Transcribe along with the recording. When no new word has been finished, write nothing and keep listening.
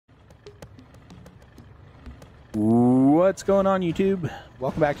What's going on, YouTube?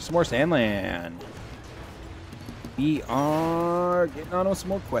 Welcome back to some more Sandland. We are getting on with some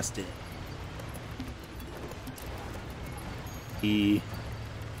more questing. A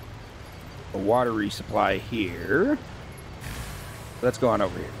water resupply here. Let's go on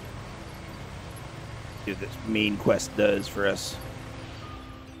over here. See what this main quest does for us.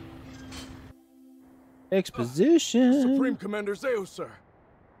 Exposition. Supreme Commander Zeo, sir.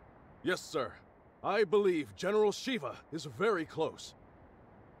 Yes, sir. I believe General Shiva is very close.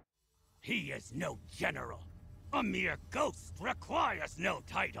 He is no general. A mere ghost requires no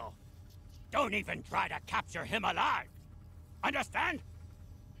title. Don't even try to capture him alive. Understand?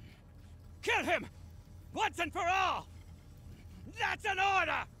 Kill him! Once and for all! That's an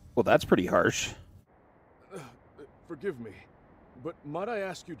order! Well, that's pretty harsh. Forgive me, but might I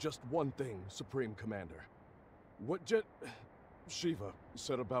ask you just one thing, Supreme Commander? What Shiva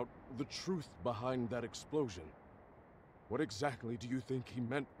said about the truth behind that explosion. What exactly do you think he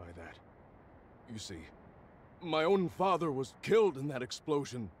meant by that? You see, my own father was killed in that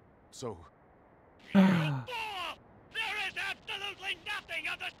explosion, so... There is absolutely nothing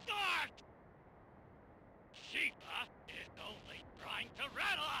of the sort! Shiva is only trying to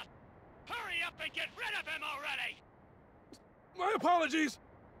rattle us! Hurry up and get rid of him already! My apologies!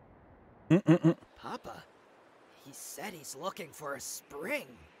 Papa, he said he's looking for a spring.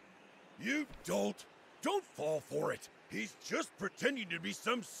 You don't fall for it. He's just pretending to be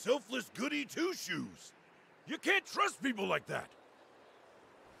some selfless goody two-shoes. You can't trust people like that.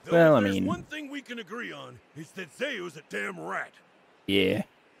 Though Well, if I there's mean... one thing we can agree on, it's that Zeo's a damn rat. Yeah,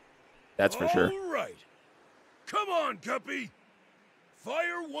 that's for sure. All right. Come on, Guppy.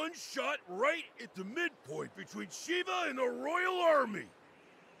 Fire one shot right at the midpoint between Shiva and the Royal Army.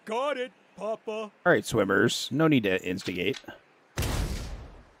 Got it, Papa. All right, swimmers. No need to instigate.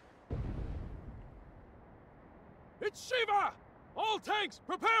 It's Shiva! All tanks,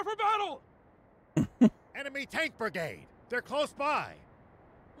 prepare for battle! Enemy tank brigade. They're close by.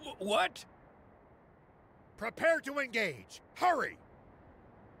 What? Prepare to engage. Hurry!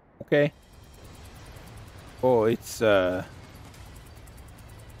 Okay. Oh, it's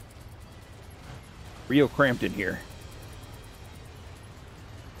real cramped in here.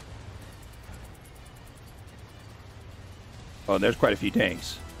 Oh, there's quite a few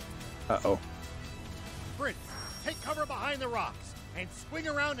tanks. Uh-oh. Prince, take cover behind the rocks and swing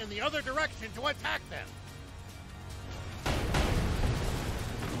around in the other direction to attack them.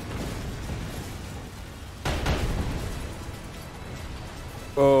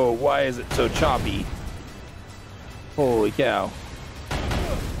 Oh, why is it so choppy? Holy cow.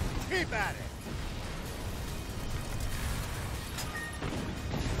 Keep at it.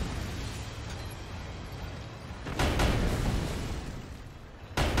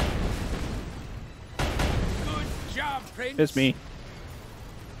 Good job, Prince! It's me.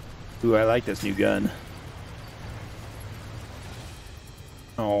 Ooh, I like this new gun.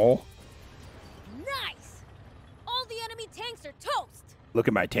 Oh, Nice! All the enemy tanks are toast! look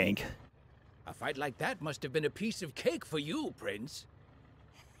at my tank. A fight like that must have been a piece of cake for you, Prince.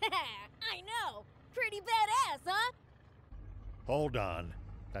 I know! Pretty badass, huh? Hold on.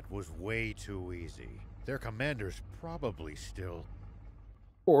 That was way too easy. Their commander's probably still...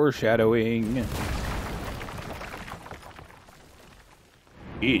 Foreshadowing.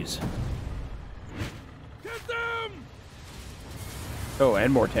 Jeez. Get them! Oh,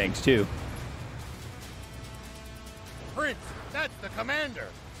 and more tanks, too. Prince, that's the commander.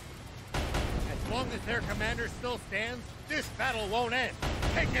 As long as their commander still stands, this battle won't end.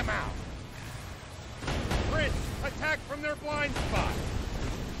 Take him out. Prince, attack from their blind spot.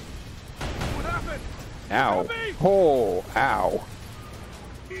 What happened? Ow. Guppy! Oh, ow.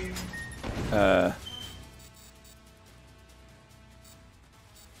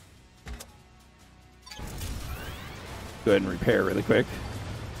 Go ahead and repair really quick.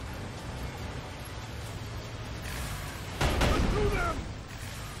 Let's do them!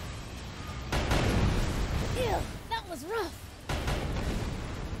 Ew, that was rough.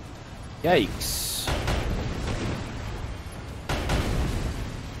 Yikes.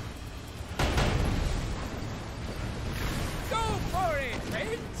 Go for it,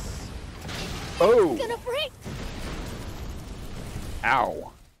 Prince! Oh. Gonna break!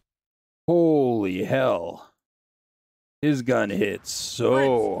 Ow. Holy hell. His gun hits so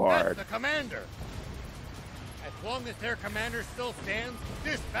Prince, hard. that's the commander. As long as their commander still stands,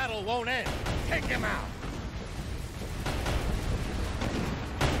 this battle won't end. Take him out.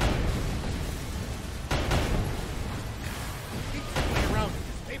 Keep circling around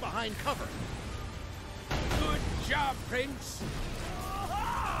and stay behind cover. Good job, Prince!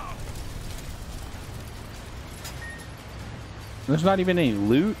 There's not even any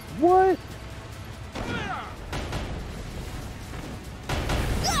loot? What?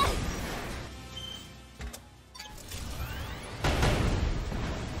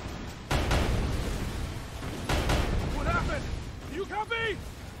 What happened? You copy?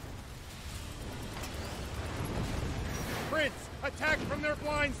 Prince, attack from their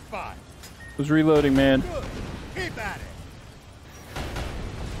blind spot. Was reloading, man. Good. Keep at it.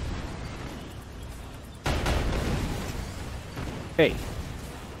 Hey.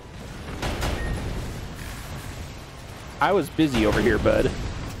 I was busy over here, bud.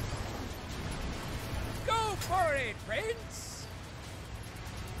 Go for it, Prince!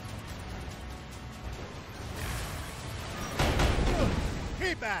 Good.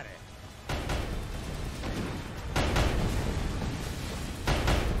 Keep at it.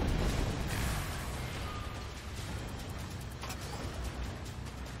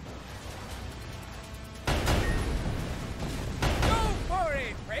 Go for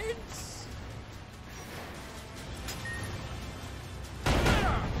it, Prince!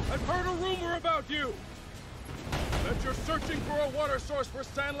 I've heard a rumor about you! That you're searching for a water source for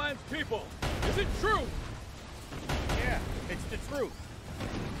Sandland's people. Is it true? Yeah, it's the truth.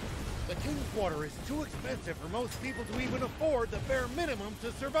 The King's Water is too expensive for most people to even afford the bare minimum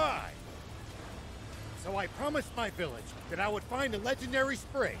to survive. So I promised my village that I would find a legendary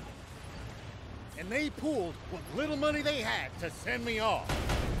spring. And they pooled what little money they had to send me off.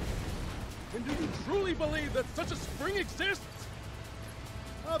 And do you truly believe that such a spring exists?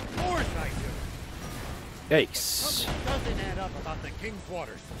 Of course I do. Yikes. Something doesn't add up about the King's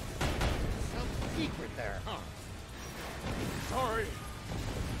Water source. Some secret there, huh? Sorry.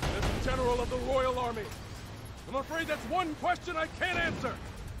 As the General of the Royal Army, I'm afraid that's one question I can't answer.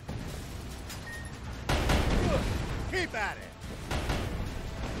 Good. Keep at it.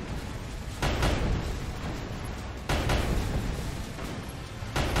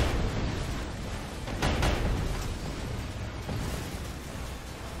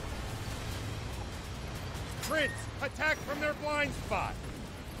 Prince, attack from their blind spot.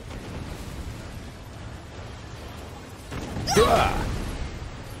 Ah.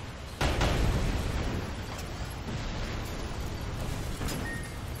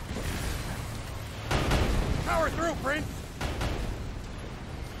 Power through, Prince.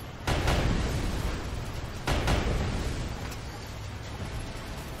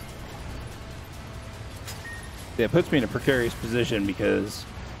 It puts me in a precarious position because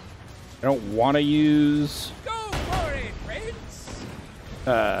I don't want to use Go for it, Prince!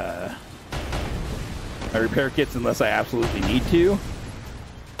 my repair kits unless I absolutely need to.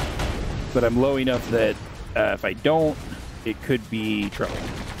 But I'm low enough that if I don't, it could be trouble.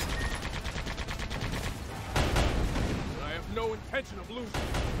 I have no intention of losing.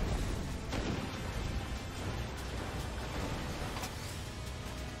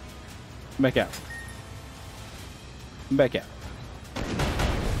 Come back out. Come back out.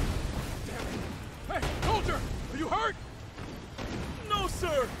 Hey, soldier! Are you hurt? No,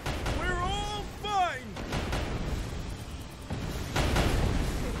 sir! We're all fine!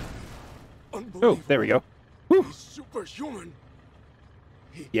 Unbelievable. Oh, there we go. Whew. He's superhuman.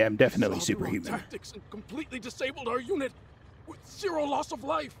 He Yeah, I'm definitely saw through our superhuman. tactics and completely disabled our unit with zero loss of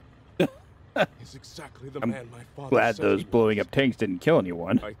life. He's exactly the man my father Glad said those he was. blowing up tanks didn't kill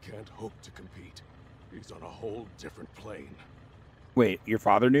anyone. I can't hope to compete. He's on a whole different plane. Wait, your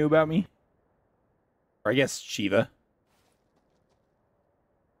father knew about me? Or I guess Shiva.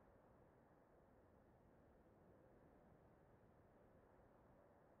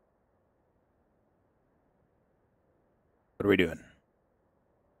 What are we doing?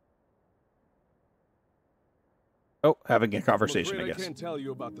 Oh, having a conversation, I'm I afraid guess. I can't tell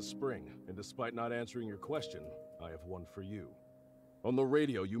you about the spring, and despite not answering your question, I have one for you. On the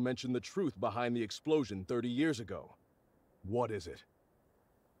radio, you mentioned the truth behind the explosion 30 years ago. What is it?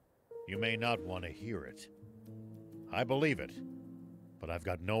 You may not want to hear it. I believe it, but I've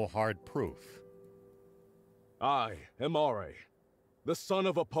got no hard proof. I am Are, the son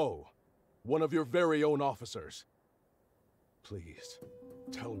of Apo, one of your very own officers. Please,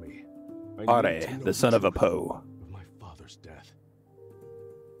 tell me. I need Are, to know the son of truth Apo. of my father's death.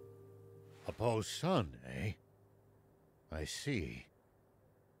 Apo's son, eh? I see.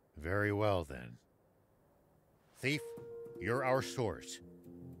 Very well, then. Thief, you're our source.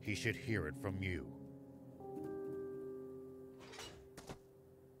 He should hear it from you.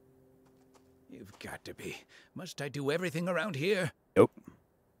 You've got to be. Must I do everything around here? Nope.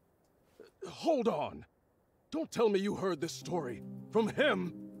 Hold on. Don't tell me you heard this story from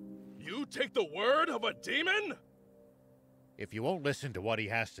him. You take the word of a demon? If you won't listen to what he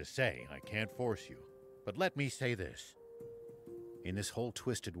has to say, I can't force you. But let me say this. In this whole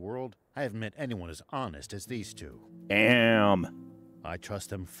twisted world, I haven't met anyone as honest as these two. Damn. I trust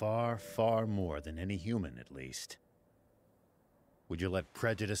them far, far more than any human, at least. Would you let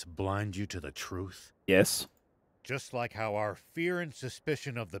prejudice blind you to the truth? Yes. Just like how our fear and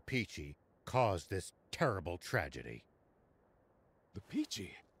suspicion of the Peachy caused this terrible tragedy. The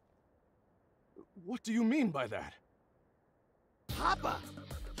Peachy? What do you mean by that? Papa!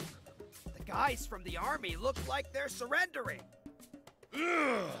 The guys from the army look like they're surrendering.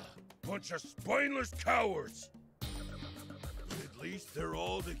 Ugh! Bunch of spineless cowards! But at least they're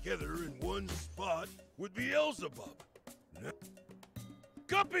all together in one spot with Beelzebub.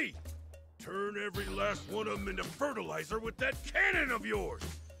 Guppy! Turn every last one of them into fertilizer with that cannon of yours!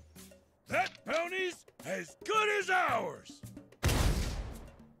 That bounty's as good as ours!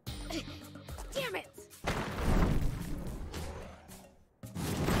 Damn it!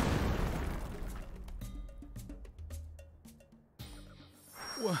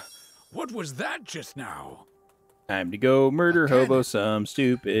 What was that just now? Time to go murder hobo some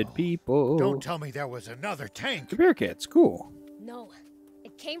stupid people. Don't tell me there was another tank. The bear kits, cool. No,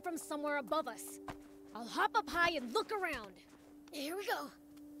 it came from somewhere above us. I'll hop up high and look around. Here we go.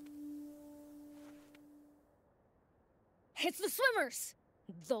 It's the swimmers.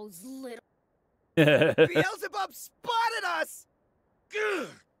 Those little... Beelzebub spotted us! Gah!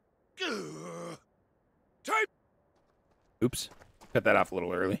 Gah! Type! Oops. Cut that off a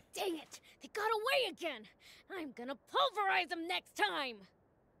little early. Dang it! They got away again! I'm gonna pulverize them next time!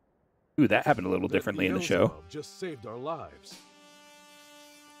 Ooh, that happened a little differently in the show. Beelzebub just saved our lives.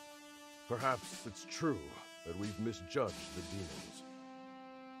 Perhaps it's true that we've misjudged the demons.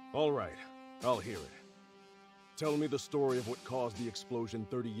 All right, I'll hear it. Tell me the story of what caused the explosion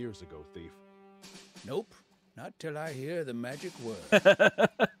 30 years ago, thief. Nope. Not till I hear the magic word.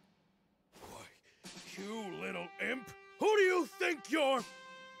 Why, you little imp! Who do you think you're?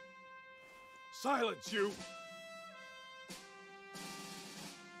 Silence, you!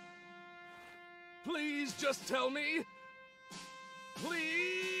 Please just tell me!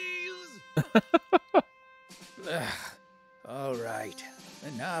 Please! All right.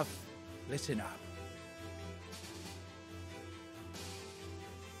 Enough. Listen up.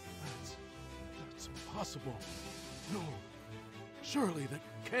 That's impossible. No. Surely that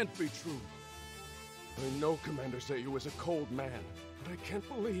can't be true. I know Commander Zayu is a cold man, but I can't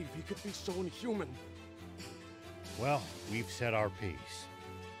believe he could be so inhuman. Well, we've said our piece.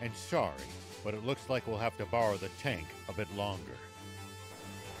 And sorry, but it looks like we'll have to borrow the tank a bit longer.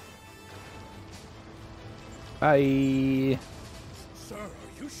 Bye. Sir,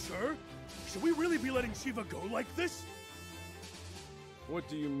 are you sure? Should we really be letting Shiva go like this? What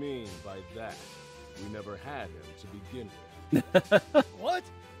do you mean by that? We never had him to begin with. What?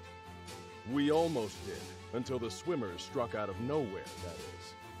 We almost did, until the swimmers struck out of nowhere, that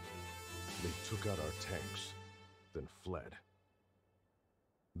is. They took out our tanks, then fled.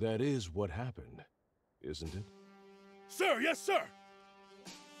 That is what happened, isn't it? Sir, yes, sir!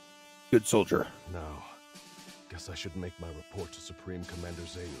 Good soldier. Now, guess I should make my report to Supreme Commander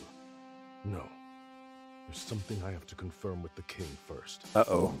Zayu. No. There's something I have to confirm with the king first.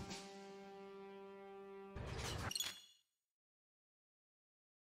 Uh-oh.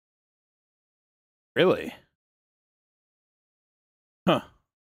 Really? Huh.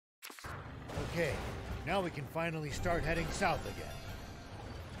 Okay, now we can finally start heading south again.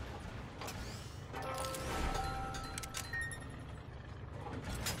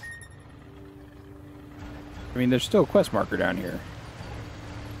 I mean, there's still a quest marker down here.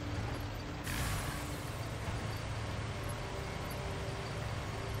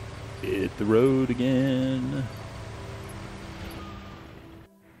 Hit the road again.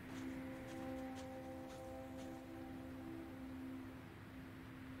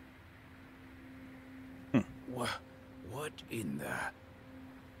 What in the...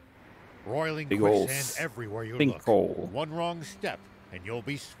 Roiling Big ol' quicksand everywhere you sinkhole. look. Hole. One wrong step, and you'll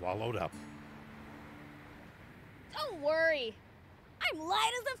be swallowed up. Don't worry. I'm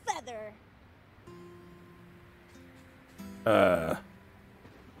light as a feather.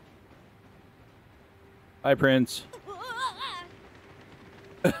 Hi, Prince.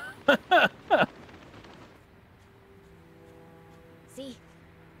 See?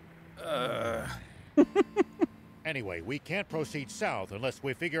 Anyway, we can't proceed south unless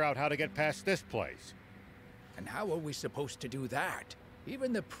we figure out how to get past this place. And how are we supposed to do that?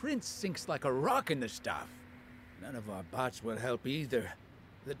 Even the prince sinks like a rock in the stuff. None of our bots will help either.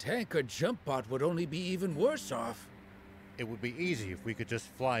 The tank or jump bot would only be even worse off. It would be easy if we could just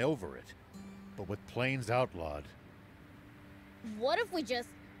fly over it. But with planes outlawed, What if we just,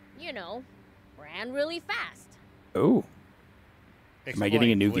 you know, ran really fast? Oh. Am I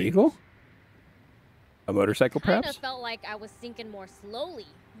getting a new vehicle? A motorcycle, Kinda perhaps? felt like I was sinking more slowly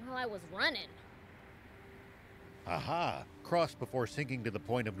while I was running. Aha! Cross before sinking to the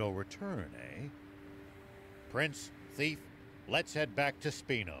point of no return, eh? Prince, thief, let's head back to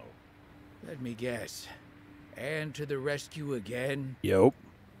Spino. Let me guess. And to the rescue again? Yup.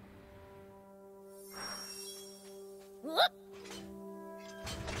 Whoop!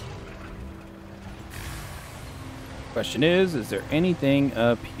 Question is there anything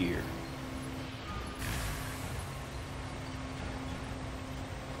up here?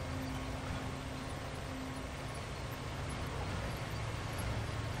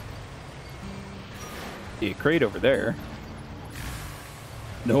 See a crate over there.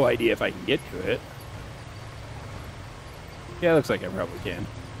 No idea if I can get to it. Yeah, looks like I probably can.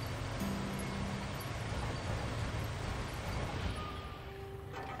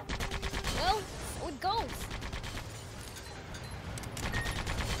 Well, so it goes.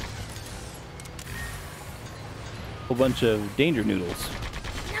 Whole bunch of danger noodles.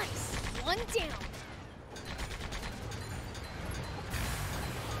 Nice. One down.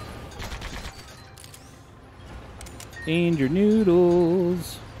 Danger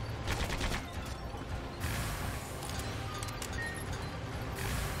noodles.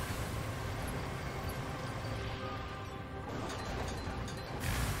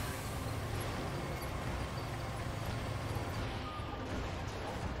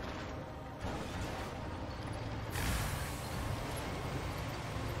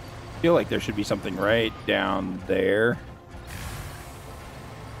 I feel like there should be something right down there.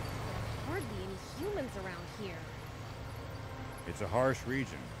 Hardly any humans around here. It's a harsh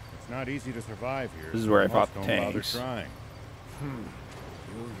region. It's not easy to survive here. This is where I so fought most the don't bother tanks. trying.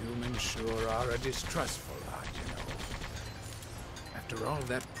 You humans sure are a distrustful lot, you know. After all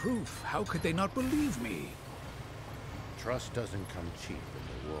that proof, how could they not believe me? Trust doesn't come cheap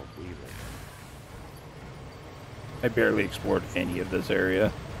in the world we live in. I barely explored any of this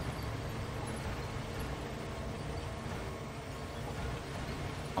area.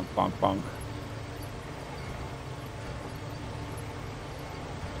 Bonk, bonk, bonk.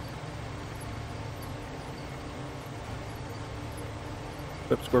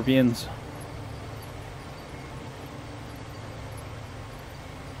 Flip scorpions.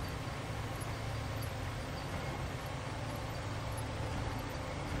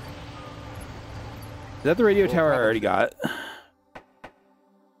 Is that the radio tower I already got?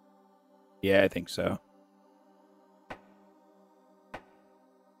 Yeah, I think so.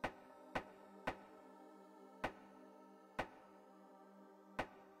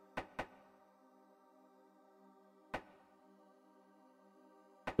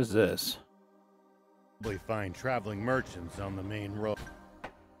 What is this? Probably find traveling merchants on the main roads.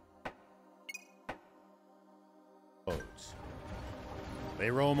 They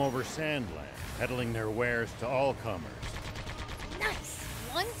roam over sandland, peddling their wares to all comers. Nice.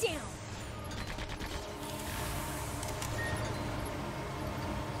 One down.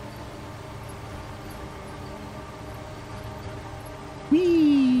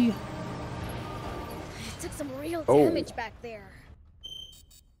 Whee! Took some real Oh. damage back there.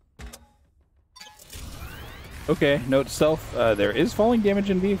 Okay, note to self, there is falling damage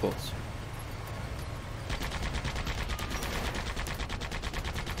in vehicles.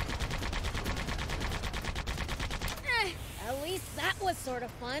 At least that was sort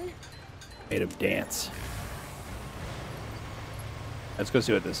of fun. Made him dance. Let's go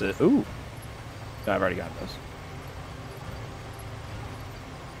see what this is. Ooh. No, I've already got this.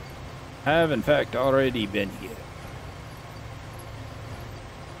 Have, in fact, already been here.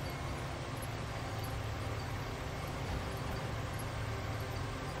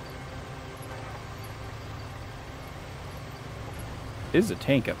 Is a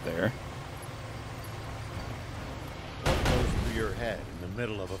tank up there. What goes through your head in the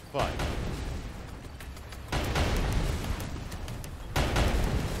middle of a fight?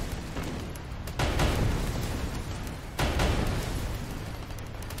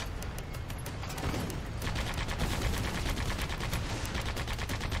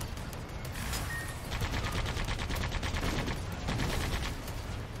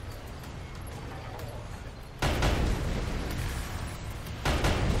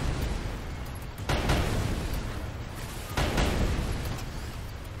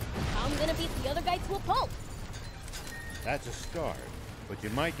 I'm gonna beat the other guy to a pulp. That's a start, but you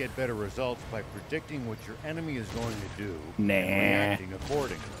might get better results by predicting what your enemy is going to do Nah. and reacting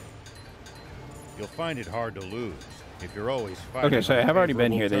accordingly. You'll find it hard to lose if you're always fighting. Okay, so I on have already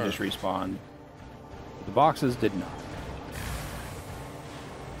been here. favorable They just terms. respawned. The boxes did not.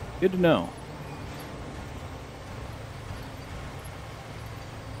 Good to know.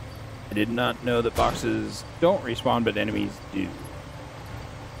 I did not know that boxes don't respawn, but enemies do.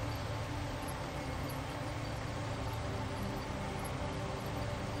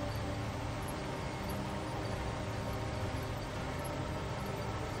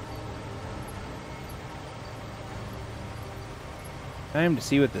 Time to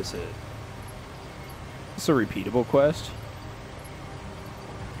see what this is. Is this a repeatable quest?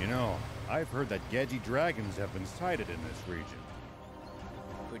 You know, I've heard that Gedgy dragons have been sighted in this region.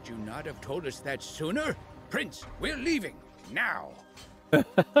 Could you not have told us that sooner? Prince, we're leaving. Now.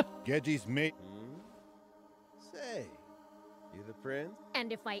 Gedgy's mate. Say, you the prince?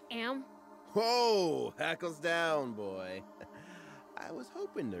 And if I am? Whoa, hackles down, boy. I was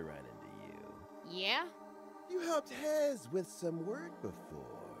hoping to run into you. Yeah? You helped Hez with some work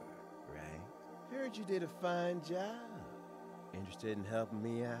before, right? Heard you did a fine job. Interested in helping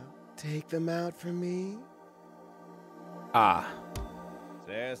me out? Take them out for me? Ah.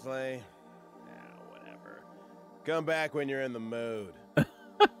 Seriously? Yeah, whatever. Come back when you're in the mood.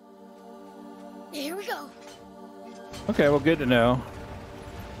 Here we go. Okay, well, good to know.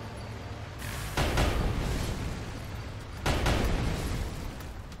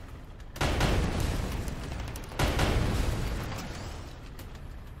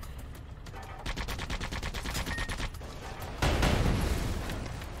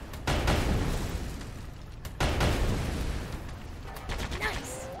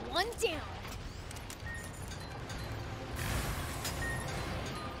 Nice. One down.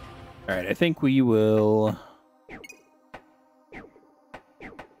 All right, I think we will get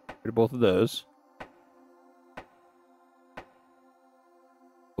rid of both of those.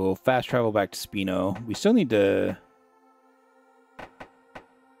 We'll fast travel back to Spino. We still need to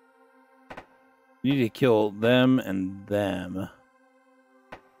kill them and them.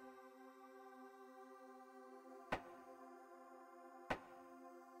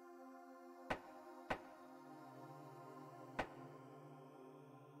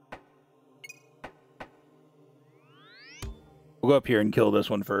 We'll go up here and kill this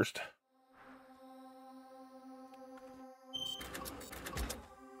one first.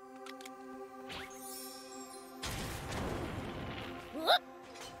 Whoop.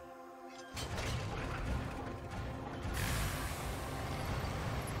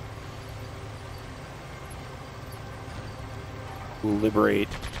 We'll liberate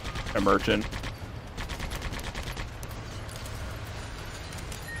a merchant.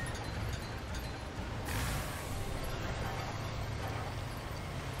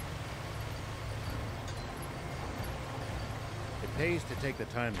 It pays to take the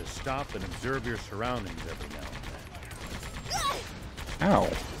time to stop and observe your surroundings every now and then. Ow.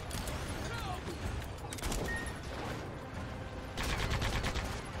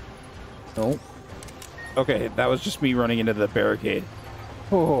 No. Okay, that was just me running into the barricade.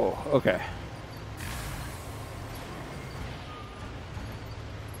 Oh, okay.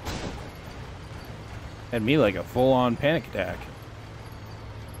 Had me like a full-on panic attack.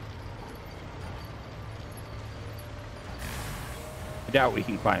 I doubt we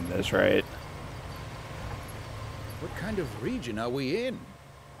can climb this, right? What kind of region are we in?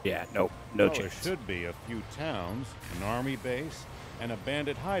 Yeah, nope, no Well, chance. there should be a few towns, an army base, and a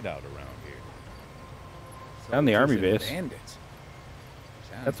bandit hideout around here. Found the army Soldiers and base. Bandits.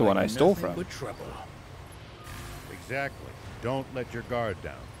 Sounds That's the one like I stole nothing from. but trouble. Exactly. Don't let your guard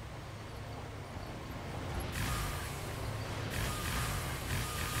down.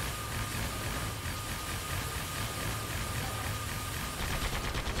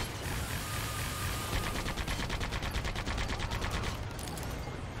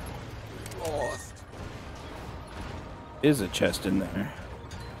 Lost. Is a chest in there.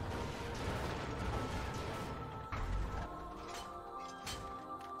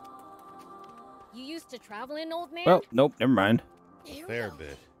 You used to traveling, old man? Well, nope, never mind. Here we Fair go.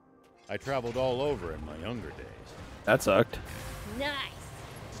 bit. I traveled all over in my younger days. That sucked. Nice.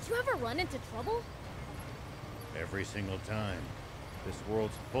 Did you ever run into trouble? Every single time. This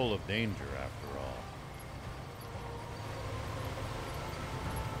world's full of danger, after all.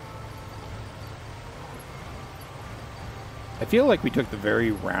 I feel like we took the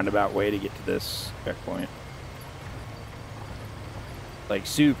very roundabout way to get to this checkpoint. Like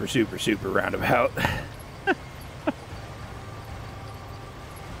super, super, super roundabout.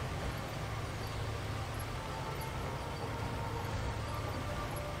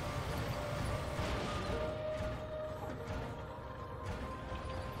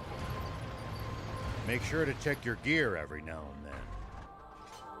 Make sure to check your gear every now and then.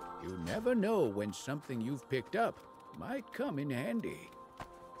 You never know when something you've picked up might come in handy.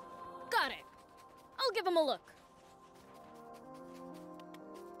 Got it. I'll give him a look.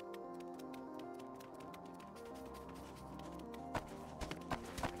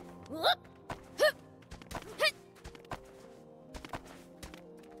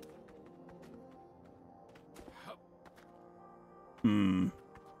 We're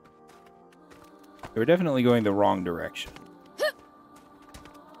definitely going the wrong direction.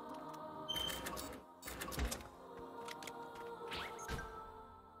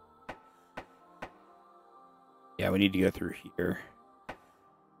 Yeah, we need to go through here.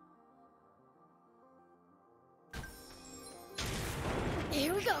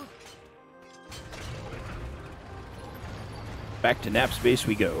 Here we go. Back to nap space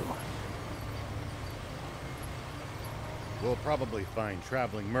we go. We'll probably find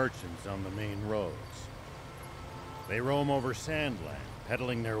traveling merchants on the main roads. They roam over Sandland,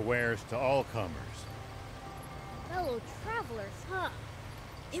 peddling their wares to all comers. Fellow travelers, huh?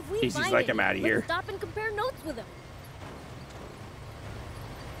 If we Casey's find like, any, I'm outta let's here. stop and compare notes with them.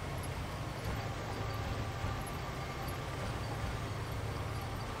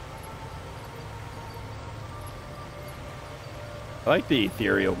 I like the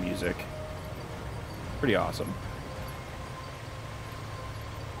ethereal music. Pretty awesome.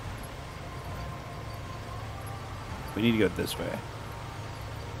 We need to go this way.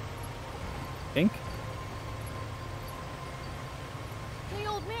 Think? Hey,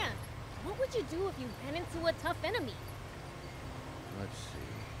 old man, what would you do if you ran into a tough enemy? Let's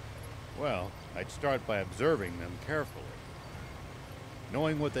see. Well, I'd start by observing them carefully.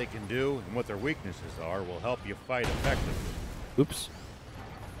 Knowing what they can do and what their weaknesses are will help you fight effectively. Oops.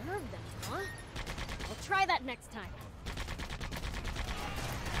 Observe them, huh? I'll try that next time.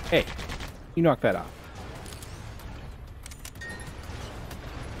 Hey, you knock that off.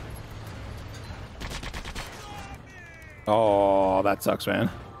 Oh, that sucks, man.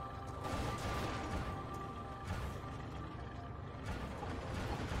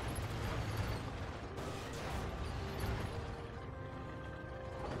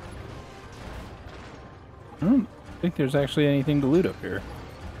 I don't think there's actually anything to loot up here.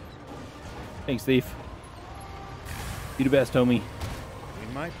 Thanks, thief. You the best, homie.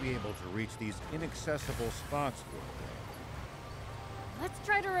 We might be able to reach these inaccessible spots for them. Let's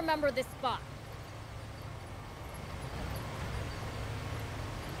try to remember this spot.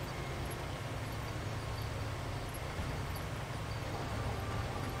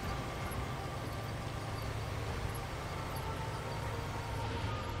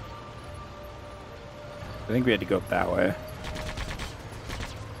 I think we had to go up that way.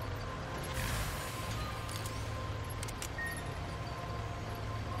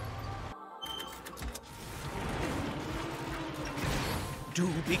 Do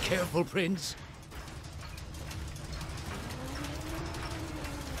be careful, Prince.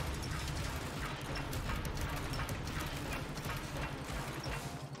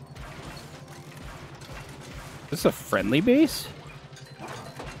 Is this a friendly base?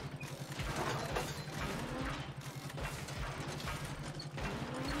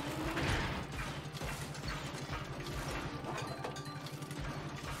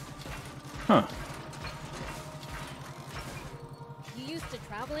 Huh. You used to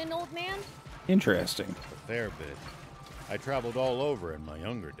travel in, old man? Interesting. A fair bit. I traveled all over in my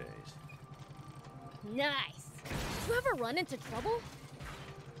younger days. Nice. Did you ever run into trouble?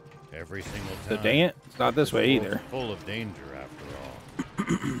 Every single time. So dang it, it's not this way world's either. Full of danger, after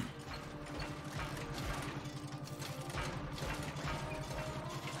all.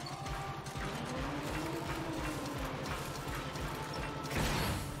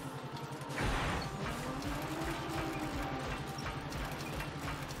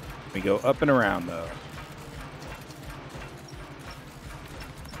 We go up and around though.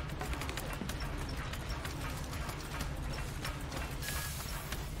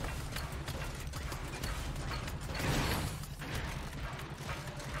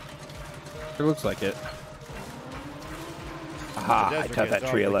 It looks like it. Aha, The I desert taught gets that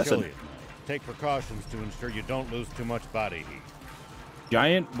tree a dark to lesson. kill you. Take precautions to ensure you don't lose too much body heat.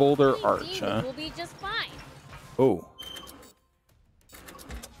 Giant boulder These arch, demons huh? will be just fine. Oh,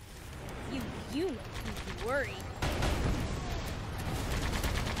 You humans need to worry.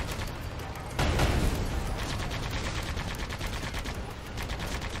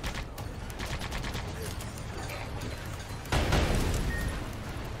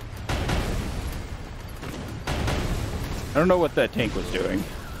 I don't know what that tank was doing.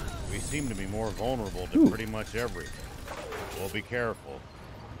 We seem to be more vulnerable to pretty much everything. We'll be careful.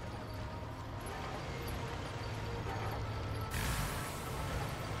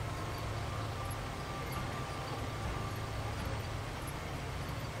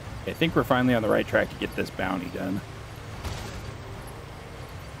 I think we're finally on the right track to get this bounty done.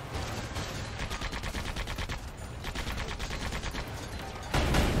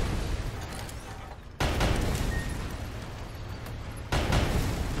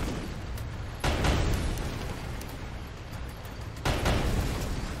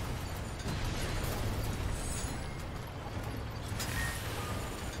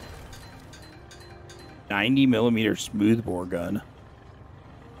 90mm smoothbore gun.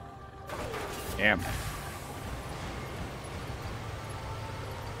 Damn.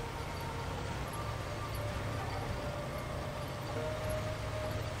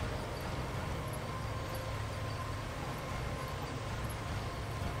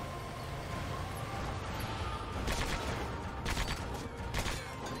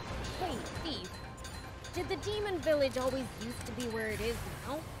 Hey, Steve. Did the demon village always used to be where it is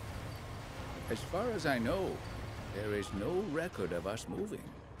now? As far as I know, there is no record of us moving.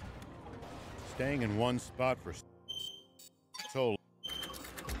 Staying in one spot for so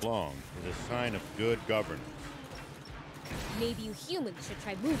long is a sign of good governance. Maybe you humans should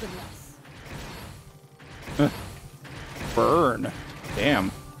try moving less. Burn. Damn.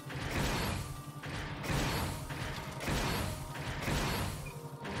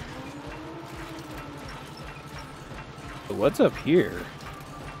 So what's up here?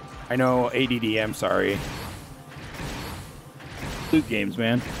 I know ADD, I'm sorry. Loot games,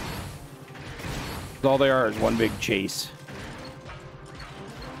 man. All they are is one big chase.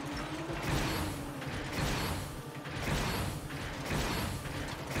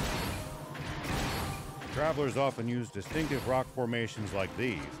 Travelers often use distinctive rock formations like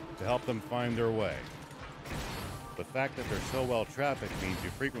these to help them find their way. The fact that they're so well trafficked means you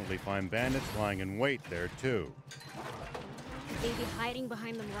frequently find bandits lying in wait there too. Could they be hiding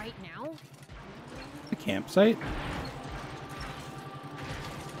behind them right now? The campsite?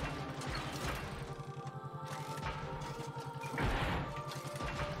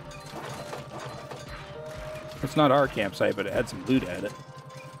 It's not our campsite, but it had some loot at it.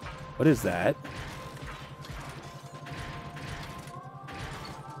 What is that?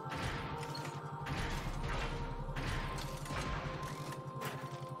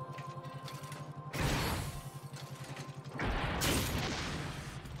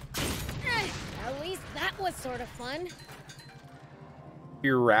 At least that was sort of fun.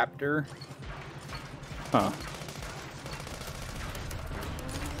 Your raptor? Huh.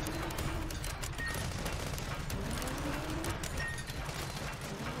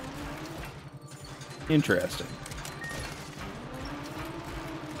 Interesting.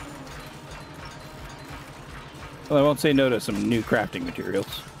 Well, I won't say no to some new crafting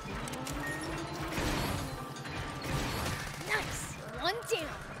materials. Nice! One down!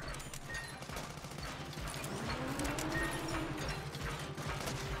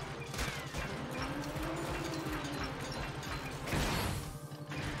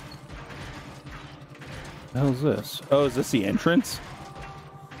 What the hell is this? Oh, is this the entrance?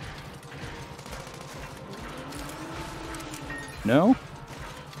 No?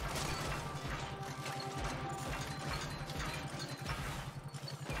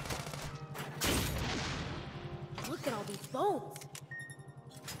 Look at all these bones!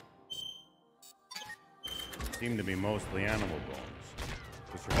 Seem to be mostly animal bones.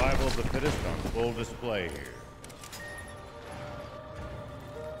 The survival of the fittest on full display here.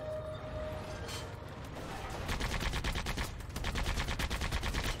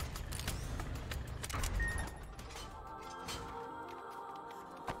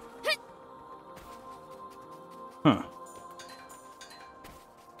 Huh.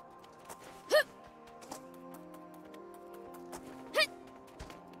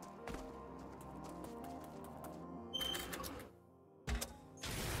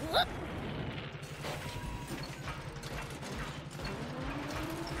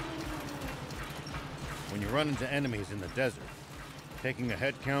 When you run into enemies in the desert, taking a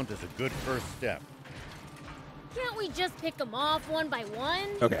head count is a good first step. Can't we just pick them off one by one?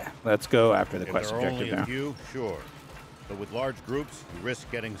 Okay, let's go after the If quest there are objective only a now. few, sure. But with large groups, you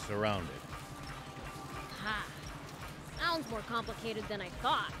risk getting surrounded. Ha! Sounds more complicated than I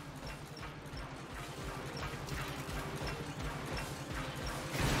thought.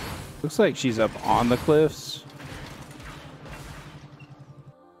 Looks like she's up on the cliffs.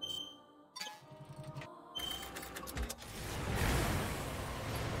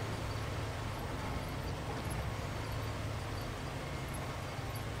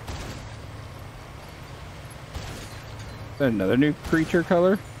 Is that another new creature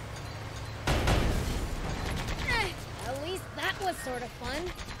color? At least that was sort of fun.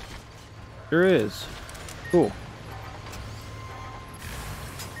 Sure is. Cool.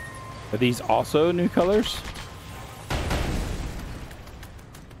 Are these also new colors?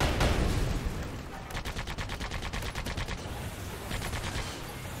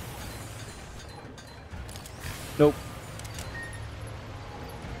 Nope.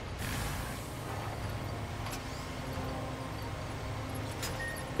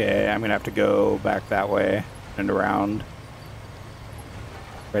 Okay, I'm gonna have to go back that way and around.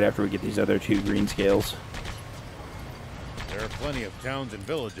 Right after we get these other 2 green scales. There are plenty of towns and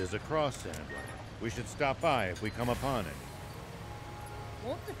villages across Sandland. We should stop by if we come upon it.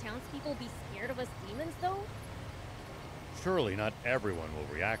 Won't the townspeople be scared of us demons, though? Surely not everyone will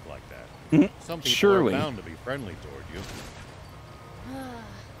react like that. Some people are bound to be friendly toward you.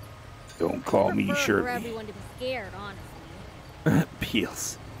 Don't call me For Shirley. everyone to be scared, honestly.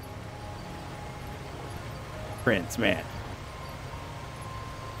 Peels. Prince, man.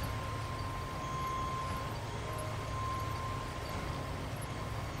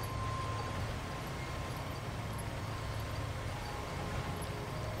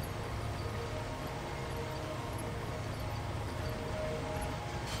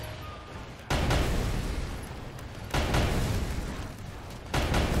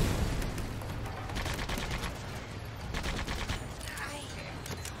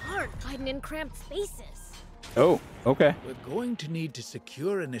 Hiding in cramped spaces. Oh, okay. We're going to need to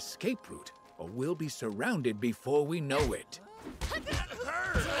secure an escape route, or we'll be surrounded before we know it. Take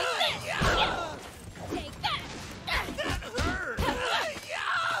that!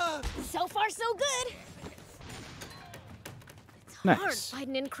 So far, so good. It's hard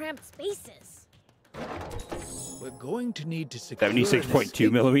hiding in cramped spaces. We're going to need to secure 76.2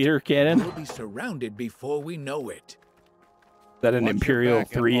 millimeter cannon. We'll be surrounded before we know it. Is that an Imperial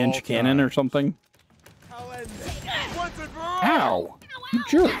 3-inch cannon or something? Ow! You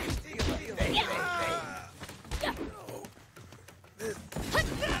jerk!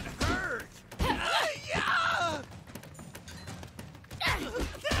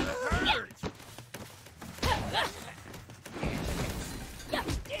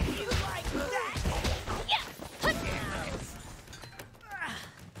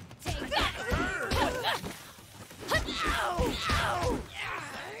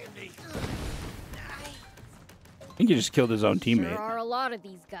 I think he just killed his own teammate. There are a lot of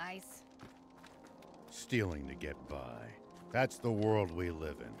these guys. Stealing to get by. That's the world we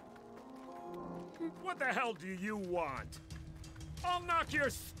live in. What the hell do you want? I'll knock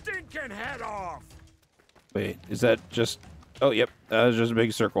your stinking head off! Wait, is that just... Oh, yep. That was just a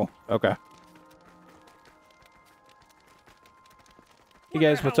big circle. Okay. Hey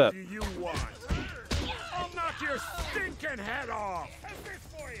guys, what's up? What do you want? I'll knock your stinking head off!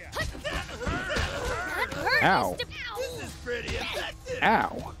 Ow. This is pretty effective.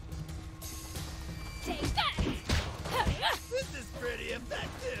 Ow. Take that. This is pretty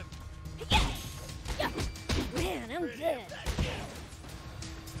effective. Man, I'm dead.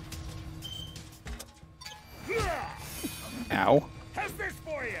 Ow. How's this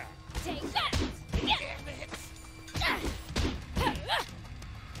for you? Take that.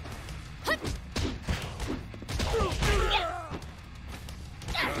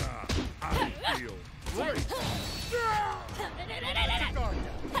 I feel great.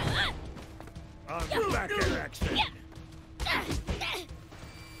 I'm back in action.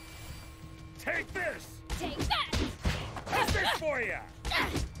 Take this. Take that. How's this for you?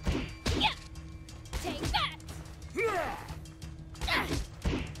 Take that.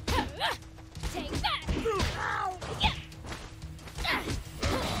 Take that. I feel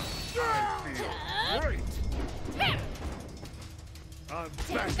great. I'm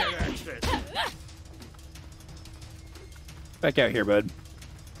back in action. Back out here, bud.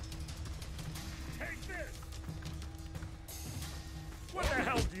 Take this. What the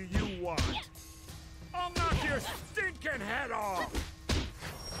hell do you want? I'll knock your stinking head off.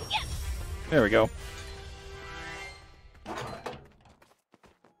 There we go.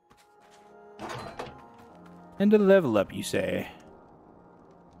 And a level up, you say?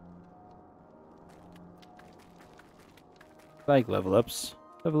 I like level ups.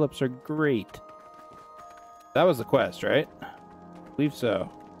 Level ups are great. That was the quest, right? I believe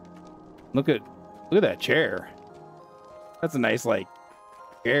so. Look at that chair. That's a nice like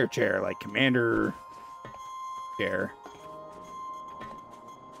chair, like commander chair.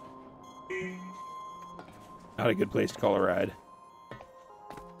 Not a good place to call a ride.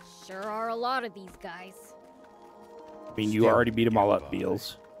 Sure are a lot of these guys. I mean, you already beat them all up,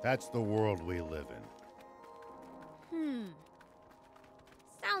 Beals. That's the world we live in.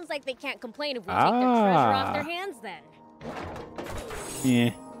 Sounds like they can't complain if we take their treasure off their hands then.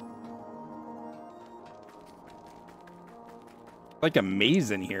 Yeah. Like a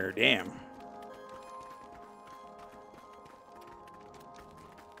maze in here, damn.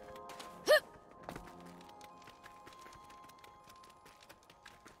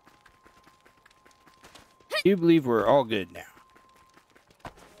 Do you believe we're all good now?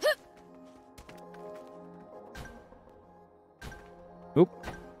 Oop.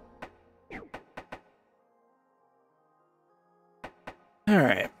 All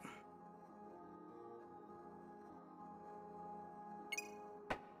right.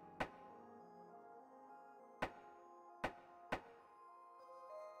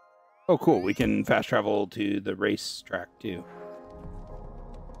 Oh, cool. We can fast travel to the race track, too.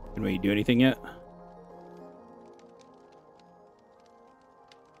 Can we do anything yet?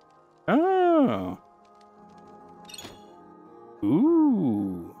 Oh.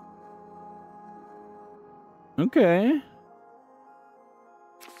 Ooh. Okay.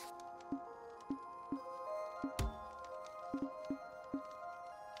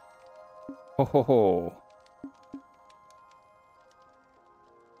 Ho ho ho.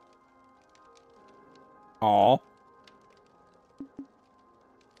 Aw.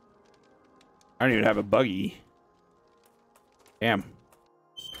 I don't even have a buggy. Damn.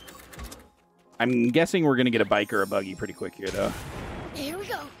 I'm guessing we're gonna get a bike or a buggy pretty quick here, though. Here we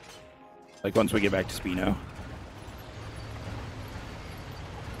go. Like, once we get back to Spino.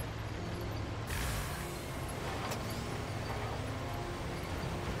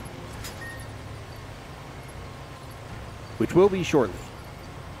 Which will be shortly.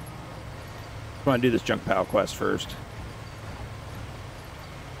 I want to do this junk pile quest first.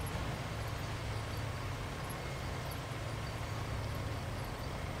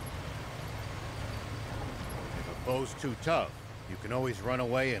 If a foe's too tough, you can always run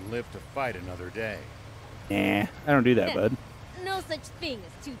away and live to fight another day. Nah, I don't do that, bud. No such thing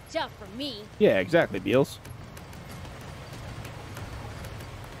as too tough for me. Yeah, exactly, Beals.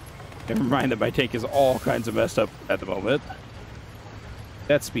 Never mind that my tank is all kinds of messed up at the moment.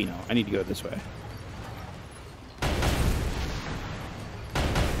 That's Spino. I need to go this way.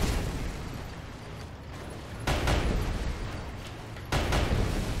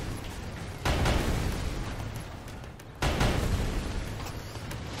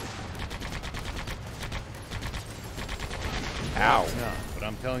 Ow. No, but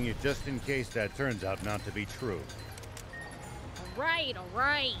I'm telling you just in case that turns out not to be true. All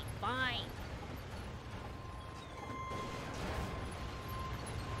right, fine.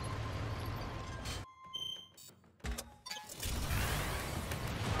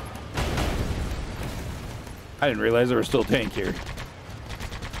 I didn't realize there was still a tank here.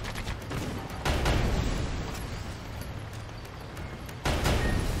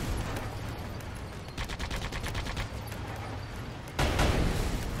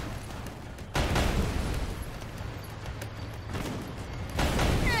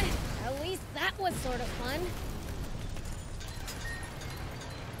 At least that was sort of fun.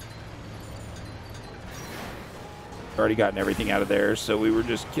 Already gotten everything out of there, so we were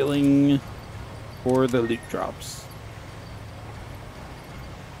just killing for the loot drops.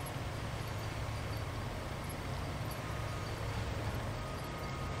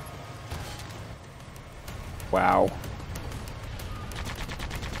 Wow.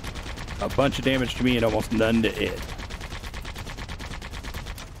 A bunch of damage to me and almost none to it.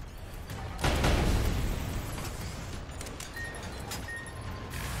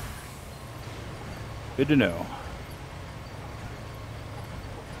 Good to know.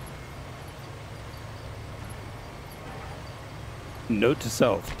 Note to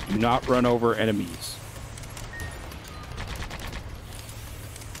self, do not run over enemies.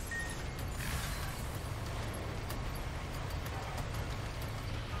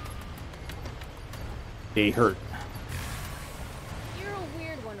 They hurt. You're a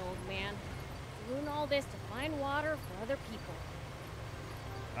weird one, old man. Doing all this to find water for other people.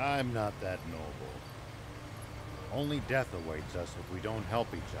 I'm not that noble. Only death awaits us if we don't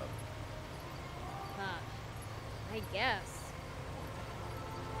help each other. I guess.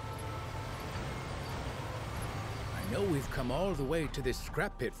 I know we've come all the way to this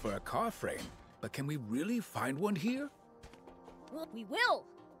scrap pit for a car frame, but can we really find one here? Well, we will.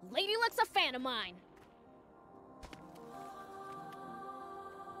 Lady Luck's a fan of mine.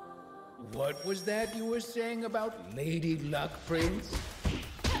 What was that you were saying about Lady Luck, Prince?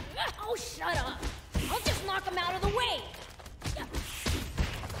 Oh, shut up. I'll just knock him out of the way.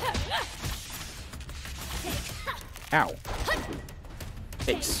 Ow.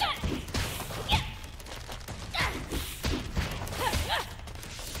 Ace.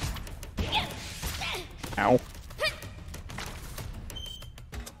 Ow.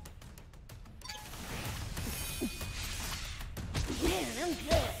 Man, I'm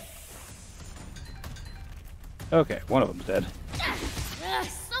good. Okay, one of them's dead.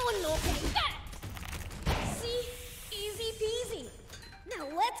 So annoying. See? Easy peasy. Now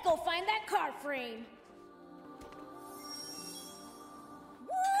let's go find that car frame.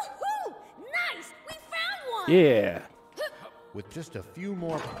 Woohoo! Nice! We found one! Yeah. With just a few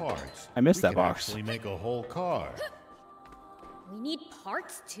more parts, I missed we that can box. actually make a whole car. We need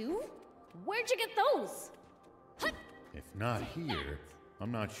parts too? Where'd you get those? If not here,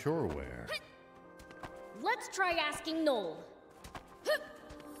 I'm not sure where. Let's try asking Noel.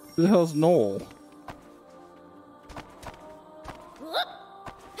 Who the hell's Noel?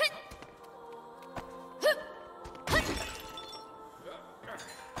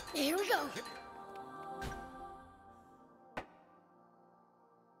 Here we go.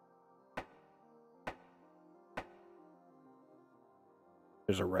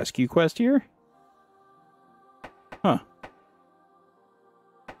 There's a rescue quest here? Huh.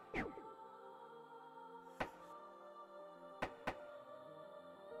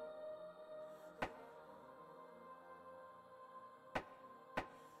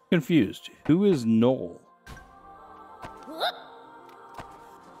 Confused. Who is Noel?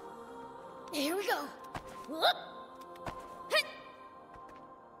 Here we go.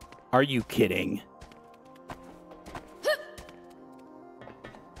 Are you kidding?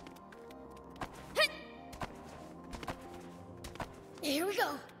 Here we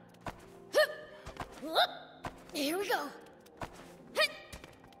go. Here we go.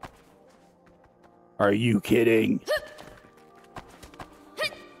 Are you kidding?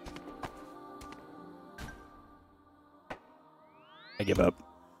 I give up.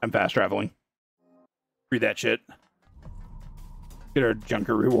 I'm fast traveling. Read that shit. Get our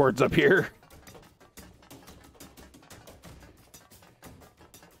junker rewards up here.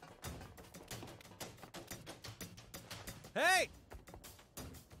 Hey!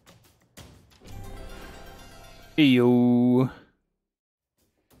 Yo.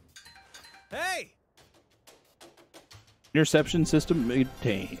 Hey! Interception system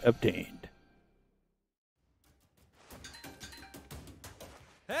obtained.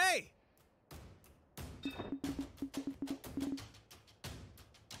 Hey!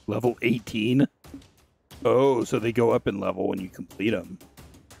 Level 18? Oh, so they go up in level when you complete them.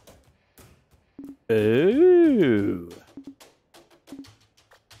 Oh.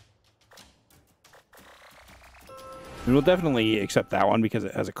 We'll definitely accept that one because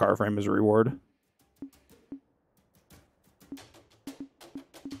it has a car frame as a reward.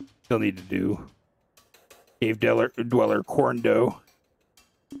 Still need to do Cave Dweller Corn Dough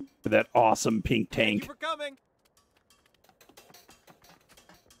for that awesome pink tank. Thank you for coming.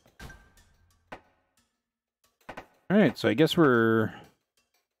 Alright, so I guess we're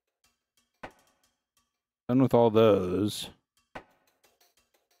done with all those.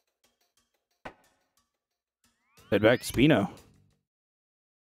 Head back to Spino.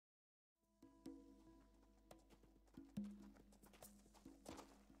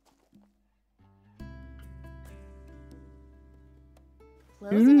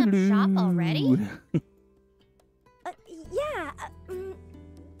 Closing up shop already? Yeah,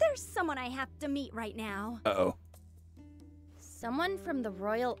 there's someone I have to meet right now. Uh-oh. Someone from the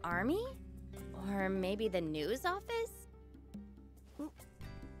Royal Army? Or maybe the news office?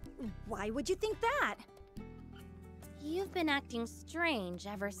 Why would you think that? You've been acting strange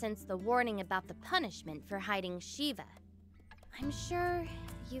ever since the warning about the punishment for hiding Shiva. I'm sure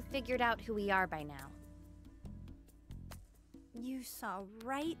you figured out who we are by now. You saw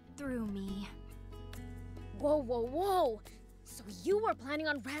right through me. Whoa, whoa, whoa! So you were planning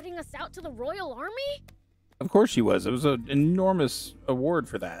on ratting us out to the Royal Army? Of course she was. It was an enormous award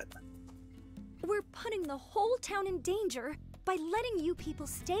for that. We're putting the whole town in danger by letting you people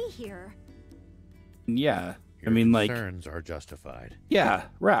stay here. Yeah. Your I mean, like... concerns are justified. Yeah,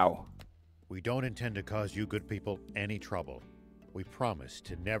 Rao. We don't intend to cause you good people any trouble. We promise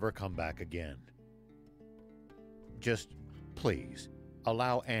to never come back again. Just, please,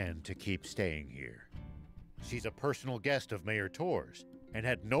 allow Anne to keep staying here. She's a personal guest of Mayor Tor's and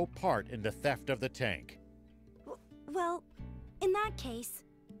had no part in the theft of the tank. Well, in that case,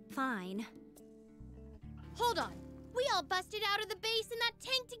 fine. Hold on. We all busted out of the base in that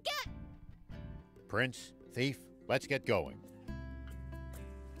tank to get... Prince, Thief, let's get going.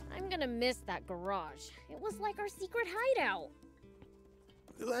 I'm gonna miss that garage. It was like our secret hideout.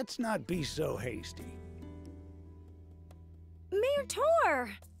 Let's not be so hasty. Mayor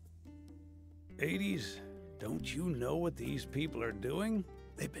Tor! 80s, don't you know what these people are doing?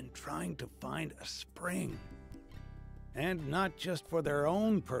 They've been trying to find a spring. And not just for their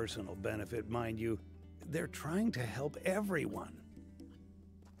own personal benefit, mind you. They're trying to help everyone.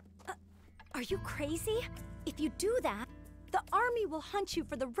 Are you crazy? If you do that, the army will hunt you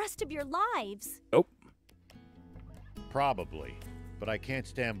for the rest of your lives. Nope. Probably, but I can't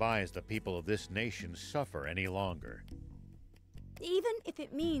stand by as the people of this nation suffer any longer. Even if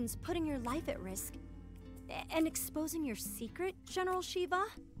it means putting your life at risk and exposing your secret, General Shiva?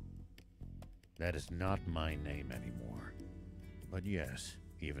 That is not my name anymore. But yes,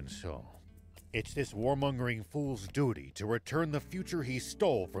 even so. It's this warmongering fool's duty to return the future he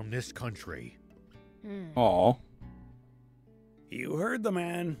stole from this country. Aw. You heard the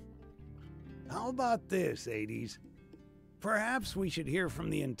man. How about this, 80s? Perhaps we should hear from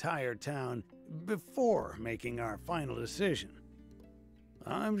the entire town before making our final decision.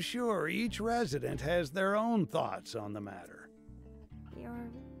 I'm sure each resident has their own thoughts on the matter. You're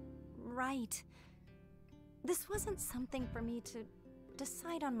right. This wasn't something for me to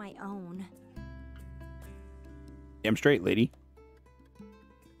decide on my own. Damn straight, lady.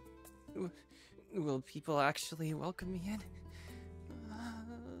 Will people actually welcome me in?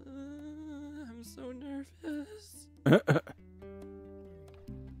 I'm so nervous. I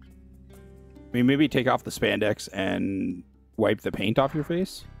mean, maybe take off the spandex and wipe the paint off your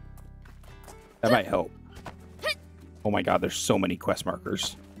face. That might help. Oh my god, there's so many quest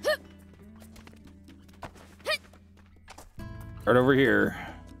markers. Right over here.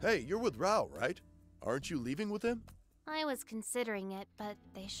 Hey, you're with Rao, right? Aren't you leaving with him? I was considering it, but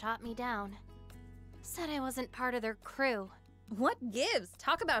they shot me down. Said I wasn't part of their crew. What gives?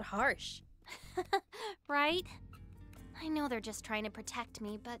 Talk about harsh. Right? I know they're just trying to protect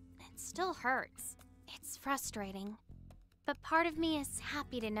me, but it still hurts. It's frustrating. But part of me is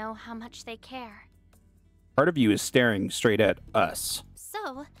happy to know how much they care. Part of you is staring straight at us.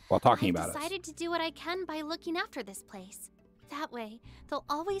 So, while talking I about us. decided to do what I can by looking after this place. That way, they'll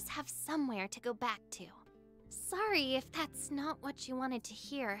always have somewhere to go back to. Sorry if that's not what you wanted to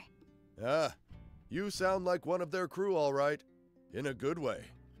hear. Ah, you sound like one of their crew, all right. In a good way.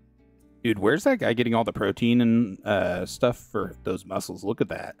 Dude, where's that guy getting all the protein and stuff for those muscles? Look at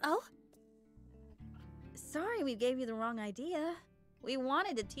that. Oh? Sorry we gave you the wrong idea. We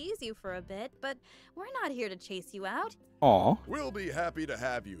wanted to tease you for a bit, but we're not here to chase you out. Aw. We'll be happy to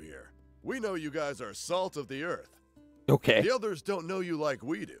have you here. We know you guys are salt of the earth. Okay. The others don't know you like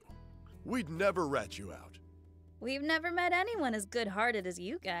we do. We'd never rat you out. We've never met anyone as good-hearted as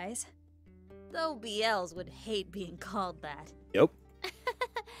you guys. Though BLs would hate being called that. Yep.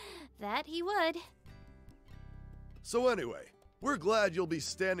 That he would. So anyway, we're glad you'll be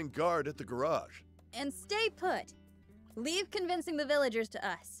standing guard at the garage. And stay put. Leave convincing the villagers to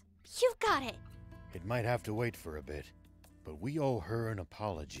us. You've got it. It might have to wait for a bit, but we owe her an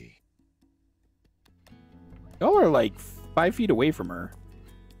apology. Y'all are like 5 feet away from her.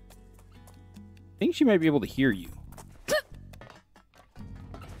 I think she might be able to hear you.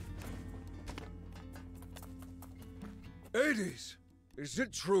 Hades, is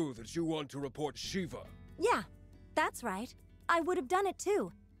it true that you want to report Shiva? Yeah, that's right. I would have done it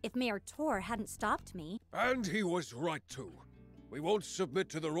too, if Mayor Tor hadn't stopped me. And he was right to. We won't submit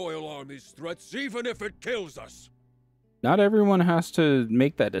to the Royal Army's threats, even if it kills us. Not everyone has to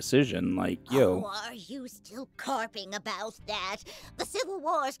make that decision, like, yo. Oh, are you still carping about that? The Civil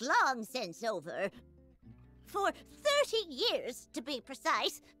War's long since over. For 30 years, to be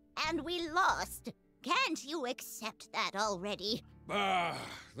precise, and we lost. Can't you accept that already? Ah,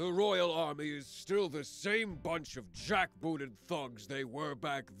 the Royal Army is still the same bunch of jackbooted thugs they were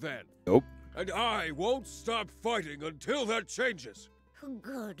back then. Nope. And I won't stop fighting until that changes.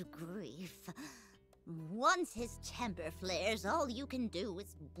 Good grief. Once his temper flares, all you can do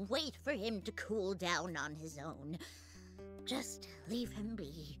is wait for him to cool down on his own. Just leave him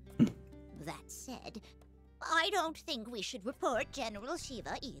be. That said, I don't think we should report General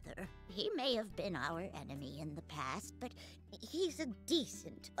Shiva either. He may have been our enemy in the past, but he's a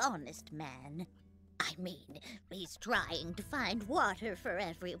decent, honest man. I mean, he's trying to find water for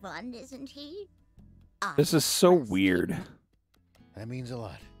everyone, isn't he? This is so weird. That means a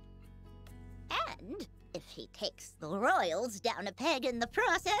lot. And if he takes the royals down a peg in the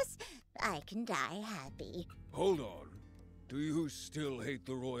process, I can die happy. Hold on. Do you still hate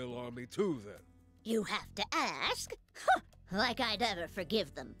the Royal Army too, then? You have to ask? Huh, like I'd ever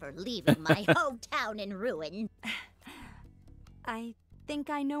forgive them for leaving my hometown in ruin. I think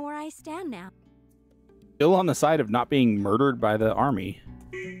I know where I stand now. Still on the side of not being murdered by the army.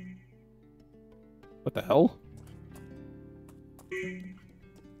 What the hell?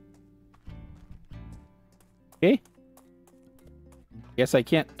 Okay. Guess I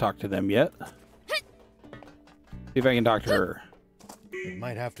can't talk to them yet. See if I can talk to her. It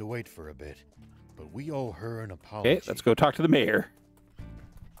might have to wait for a bit, but we owe her an apology. Okay, let's go talk to the mayor.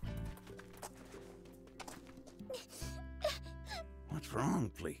 What's wrong,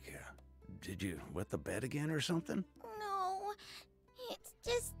 Pleeka? Did you wet the bed again or something? No, it's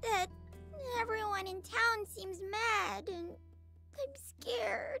just that everyone in town seems mad and I'm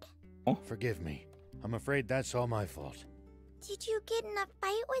scared. Oh, forgive me. I'm afraid that's all my fault. Did you get in a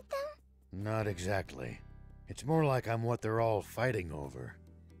fight with them? Not exactly. It's more like I'm what they're all fighting over.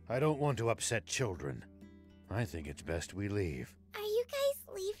 I don't want to upset children. I think it's best we leave. Are you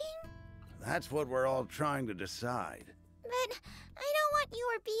guys leaving? That's what we're all trying to decide. But I don't want you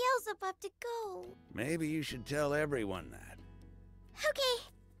or Beelzebub to go. Maybe you should tell everyone that. Okay.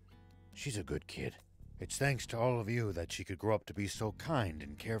 She's a good kid. It's thanks to all of you that she could grow up to be so kind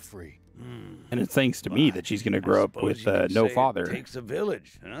and carefree. And it's thanks to me that she's going to grow up with no father. It takes a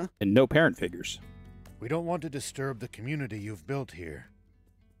village, huh? And no parent figures. We don't want to disturb the community you've built here.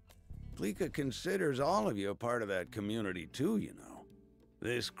 Pleeka considers all of you a part of that community too, you know.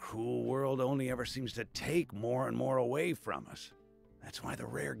 This cruel world only ever seems to take more and more away from us. That's why the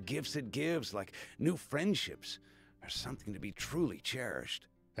rare gifts it gives, like new friendships, are something to be truly cherished.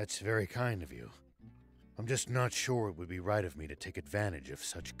 That's very kind of you. I'm just not sure it would be right of me to take advantage of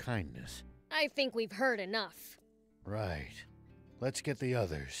such kindness. I think we've heard enough. Right. Let's get the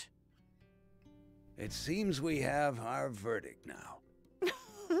others. It seems we have our verdict now.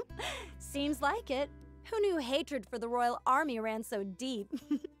 Seems like it. Who knew hatred for the Royal Army ran so deep?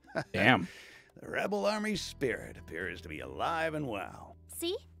 Damn. The Rebel Army's spirit appears to be alive and well.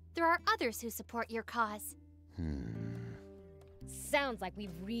 See? There are others who support your cause. Sounds like we've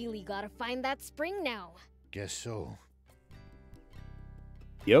really gotta find that spring now. Guess so.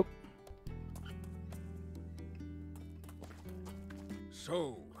 Yep.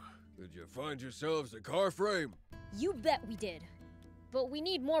 So, did you find yourselves a car frame? You bet we did. But we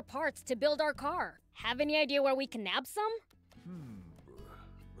need more parts to build our car. Have any idea where we can nab some?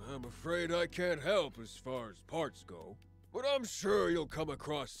 I'm afraid I can't help as far as parts go. But I'm sure you'll come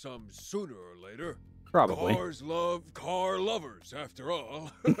across some sooner or later. Probably. Cars love car lovers, after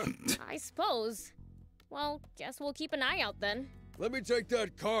all. I suppose. Well, guess we'll keep an eye out then. Let me take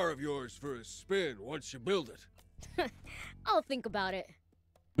that car of yours for a spin once you build it. I'll think about it.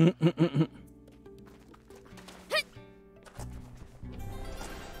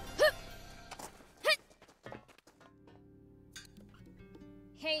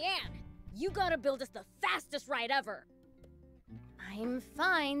 Hey, Anne, you gotta build us the fastest ride ever. I'm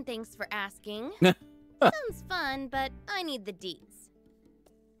fine, thanks for asking. Sounds fun, but I need the deets.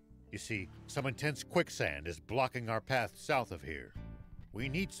 You see, some intense quicksand is blocking our path south of here. We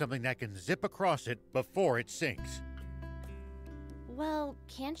need something that can zip across it before it sinks. Well,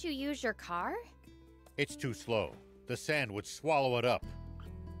 can't you use your car? It's too slow. The sand would swallow it up.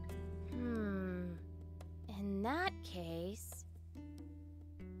 In that case...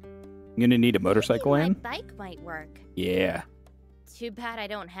 I'm gonna need a motorcycle, maybe Ann? my bike might work. Yeah. Too bad I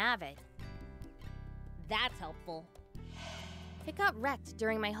don't have it. That's helpful. It got wrecked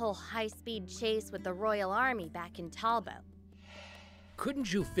during my whole high-speed chase with the Royal Army back in Talbot.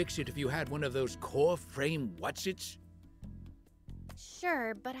 Couldn't you fix it if you had one of those core frame whatsits?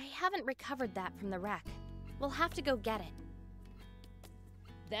 Sure, but I haven't recovered that from the wreck. We'll have to go get it.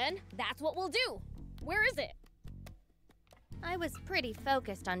 Then that's what we'll do. Where is it? I was pretty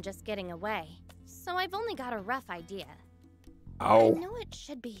focused on just getting away, so I've only got a rough idea. Oh. I know it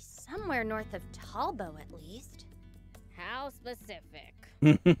should be somewhere north of Talbot at least. How specific?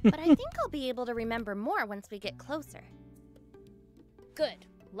 But I think I'll be able to remember more once we get closer. Good.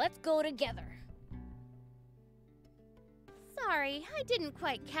 Let's go together. Sorry, I didn't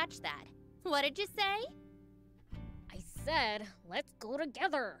quite catch that. What did you say? I said, let's go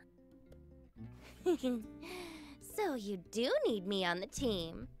together. So you do need me on the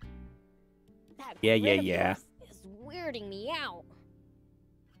team. That Yeah. is weirding me out.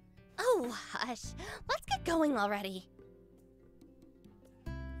 Oh, hush. Let's get going already.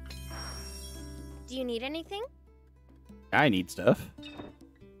 Do you need anything? I need stuff.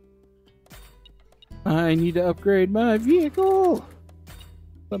 I need to upgrade my vehicle.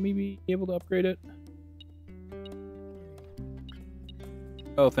 Let me be able to upgrade it.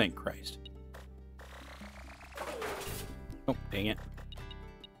 Oh, thank Christ. Oh, dang it.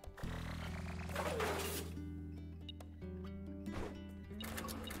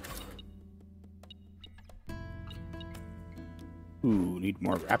 Ooh, need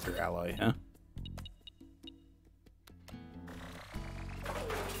more raptor alloy, huh?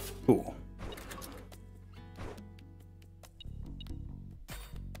 Cool.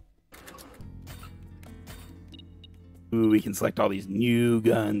 Ooh, we can select all these new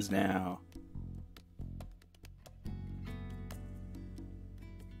guns now.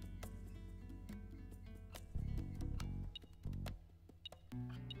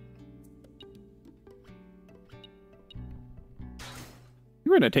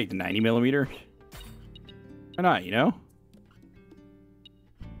 We're gonna take the 90mm. Why not, you know?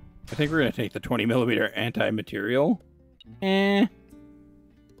 I think we're gonna take the 20mm anti-material.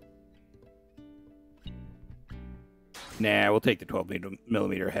 Nah, we'll take the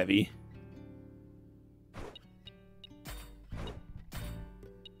 12mm heavy.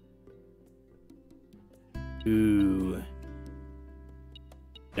 Ooh.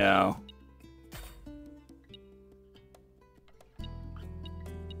 No.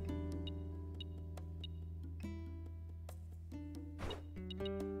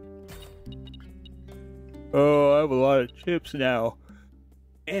 Oh, I have a lot of chips now.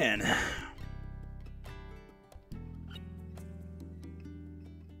 Man.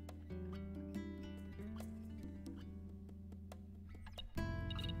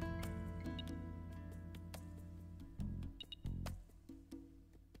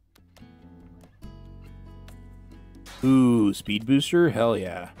 Ooh, speed booster? Hell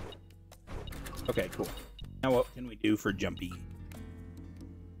yeah. Okay, cool. Now what can we do for Jumpy?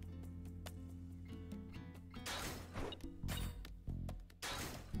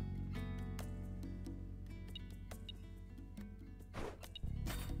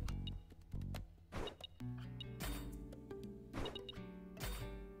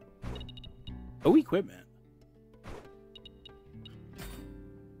 Oh, equipment.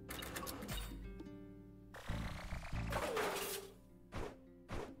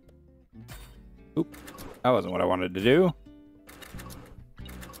 Oop. That wasn't what I wanted to do.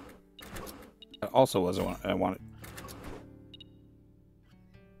 That also wasn't what I wanted.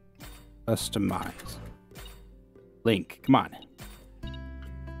 Customize. Link, come on.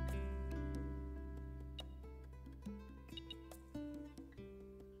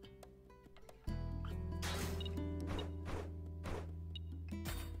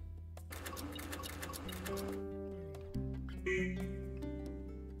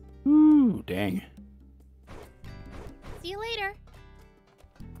 Ooh, dang. See you later.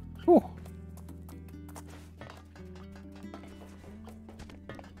 Cool.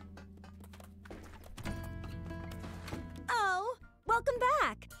 Oh, welcome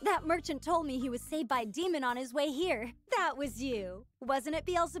back. That merchant told me he was saved by a demon on his way here. That was you, wasn't it,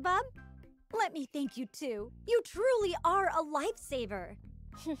 Beelzebub? Let me thank you too. You truly are a lifesaver.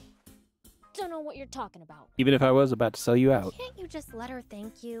 Don't know what you're talking about. Even if I was about to sell you out. Can't you just let her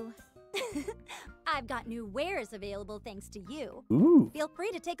thank you? I've got new wares available thanks to you. Ooh. Feel free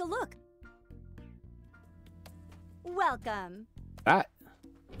to take a look. Welcome. That.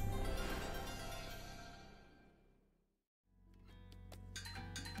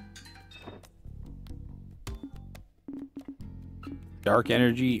 Dark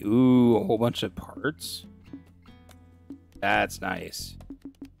energy. Ooh, a whole bunch of parts. That's nice.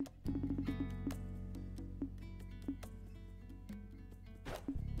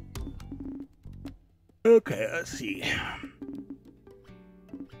 Okay, let's see.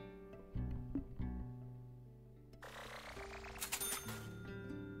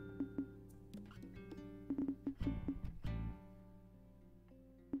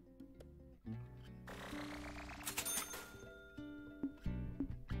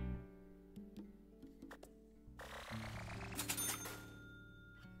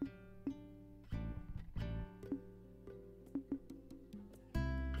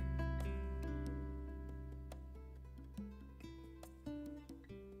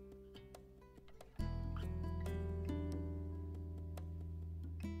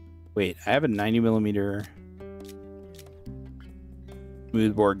 Wait, I have a 90mm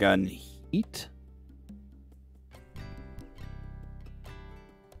smoothbore gun heat.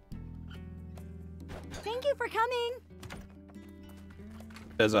 Thank you for coming.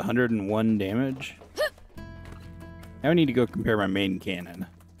 Does 101 damage. Now I need to go compare my main cannon.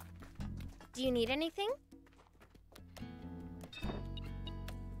 Do you need anything?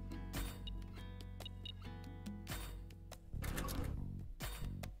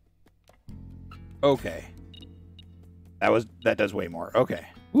 Okay. That does way more. Okay.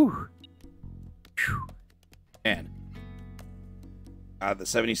 Whew. Whew. Man. The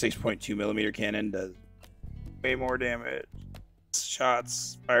 76.2mm cannon does way more damage.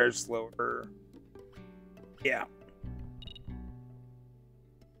 Shots fire slower. Yeah.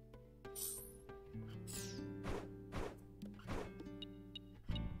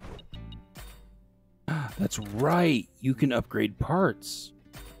 That's right. You can upgrade parts.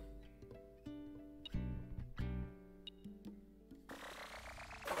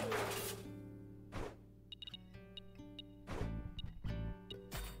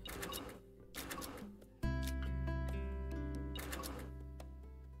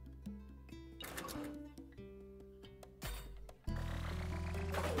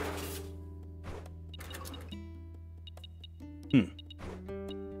 Hmm.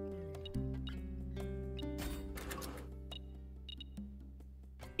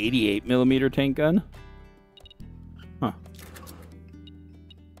 .88mm tank gun? Huh.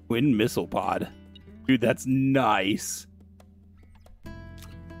 Twin missile pod. Dude, that's nice. I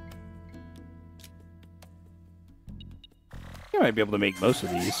might be able to make most of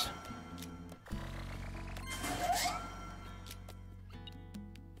these.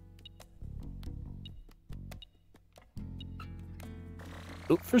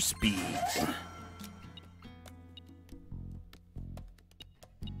 Look for speed.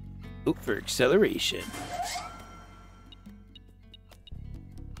 Look for acceleration.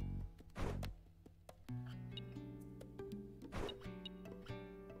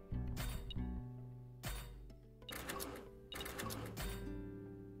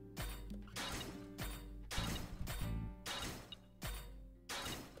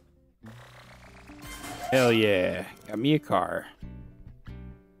 Hell yeah, got me a car.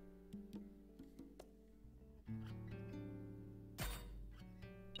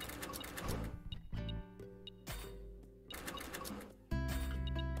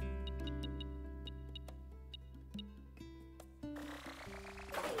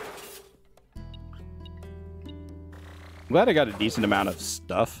 I'm glad I got a decent amount of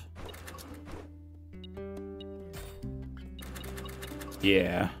stuff.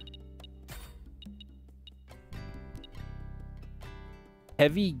 Yeah.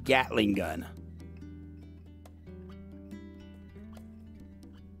 Heavy Gatling gun.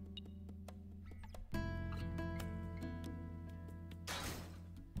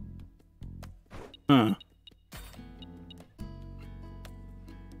 Huh.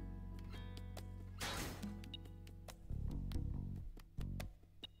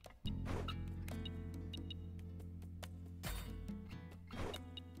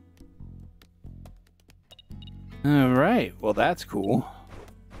 All right. Well, that's cool.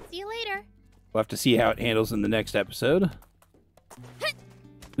 See you later. We'll have to see how it handles in the next episode.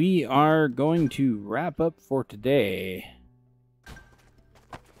 We are going to wrap up for today.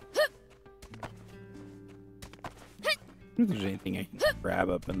 If there's anything I can grab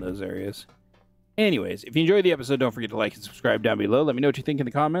up in those areas. Anyways, if you enjoyed the episode, don't forget to like and subscribe down below. Let me know what you think in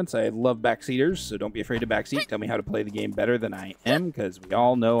the comments. I love backseaters, so don't be afraid to backseat. Tell me how to play the game better than I am, because we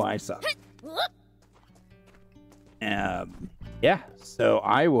all know I suck. Yeah, so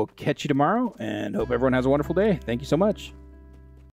I will catch you tomorrow, and hope everyone has a wonderful day. Thank you so much.